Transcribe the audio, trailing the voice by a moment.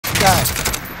guy.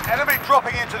 Enemy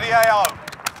dropping into the AO.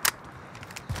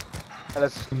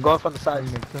 Let's go from the side.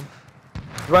 He's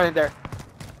running there.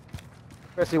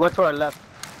 Chris, he went to our left.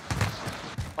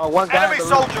 Oh, one guy. Enemy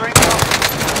soldier incoming.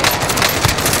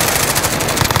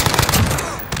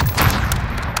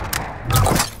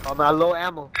 Oh man, low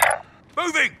ammo.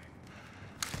 Moving.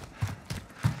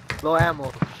 Low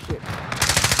ammo. Shit.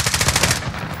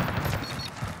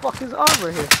 Fuck is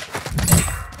armor here?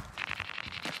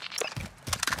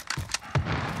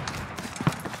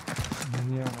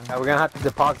 Yeah. Alright, we're gonna have to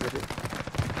deposit it.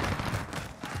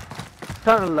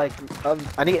 Kind of like,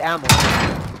 I need ammo.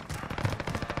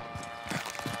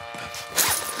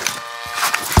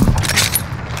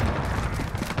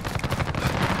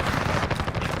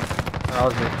 That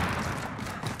was me.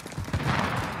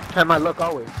 Try my luck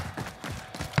always.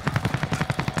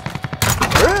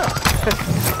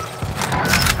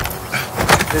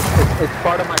 It's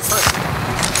part of my perk.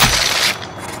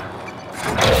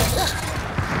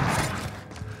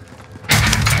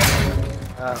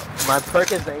 My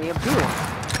perk is the EMP one.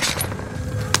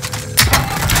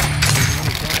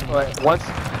 But once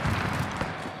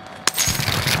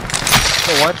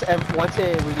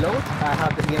it reloads, I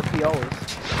have the EMP always.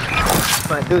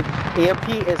 But dude, EMP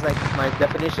is like my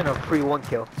definition of free one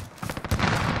kill.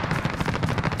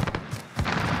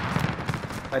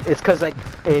 But it's cause like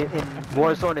in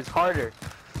Warzone it's harder.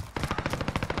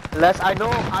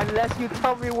 Unless you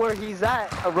tell me where he's at,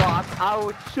 Ross, I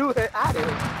will shoot it at him.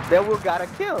 Then we got a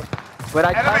kill. But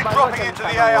I Enemy dropping into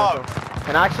the AO.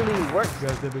 And actually it works. You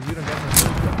guys did, but you don't got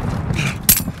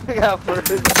no Yeah, for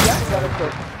yeah, you got a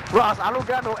kill. Ross, I don't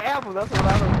got no ammo. That's what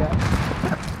I don't got.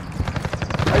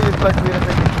 I just expect me to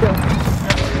make a kill.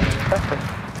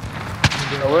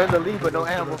 So we're in the lead, but no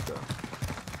ammo.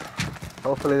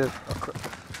 Hopefully this.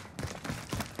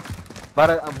 But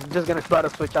I'm just gonna try to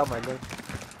switch out my gun.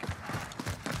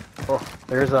 Oh,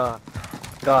 there's a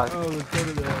gun. Oh, let's go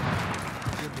to the.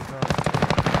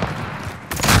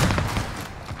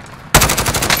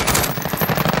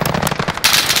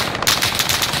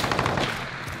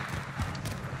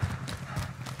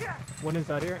 One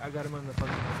inside here. I got him on the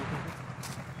front.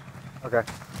 Okay.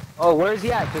 Oh, where is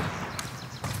he at?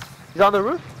 He's on the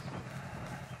roof?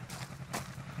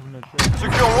 I'm not sure.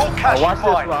 Secure all cash Watch and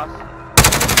this, mine. Ross.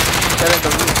 They're in the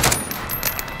roof.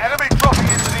 Enemy dropping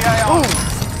into the AO. Ooh!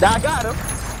 I got him.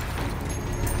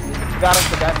 Got him,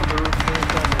 the guy from the roof.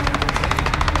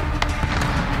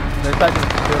 They're inside the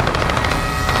building.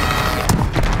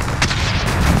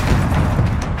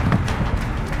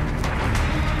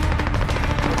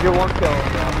 You're one kill,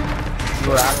 you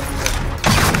were out.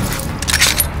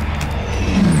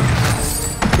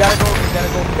 You gotta go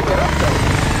pick it up though.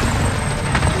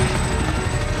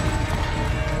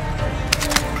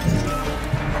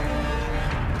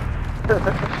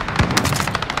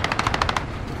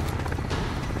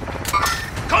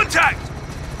 Contact!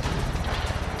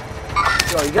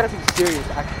 Yo, you gotta be serious,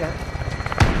 I can't.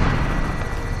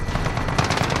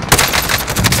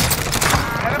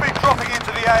 Enemy dropping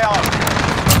into the AO.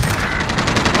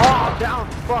 Oh, down!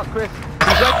 Fuck, Chris.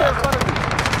 He's right there in front of me.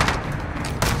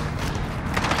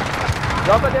 He's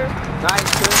over there. Nice,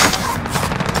 Chris.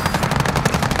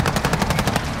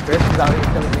 Chris is out here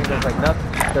killing me. There's like nothing.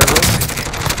 They're roasting.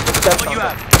 What you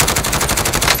have?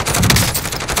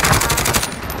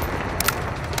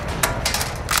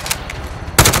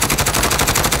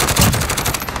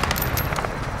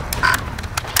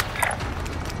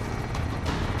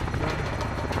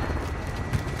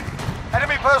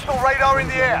 Enemy personal radar in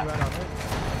the air.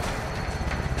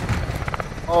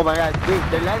 Oh my god, dude,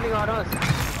 they're landing on us.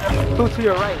 Two to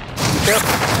your right. Be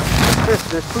careful. Chris,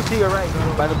 there's two to your right.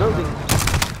 By the building.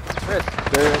 Chris,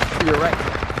 they're to your right.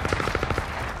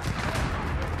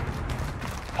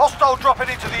 Hostile dropping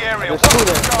into the area. There's two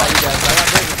there. By you guys. I got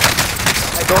vision.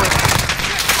 Hey, going.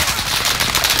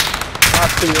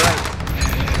 Off to your right.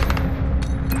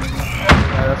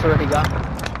 Yeah, that's where he got me.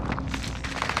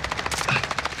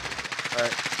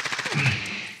 Alright.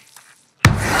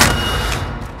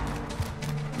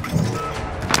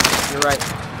 You're right.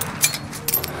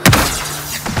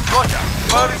 Roger.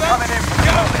 Bird is coming in from the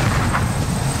building.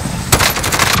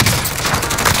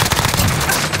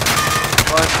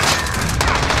 One.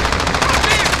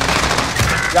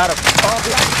 Got him. Oh,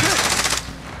 behind you, Chris.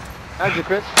 Behind you,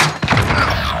 Chris.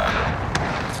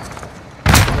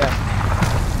 Yeah.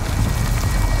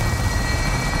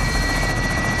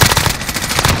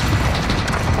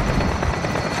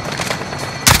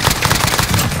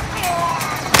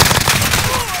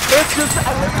 It's just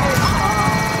eliminated.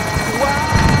 Wow.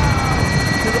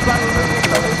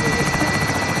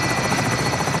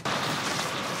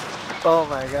 Oh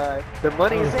my god. The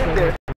money is in there.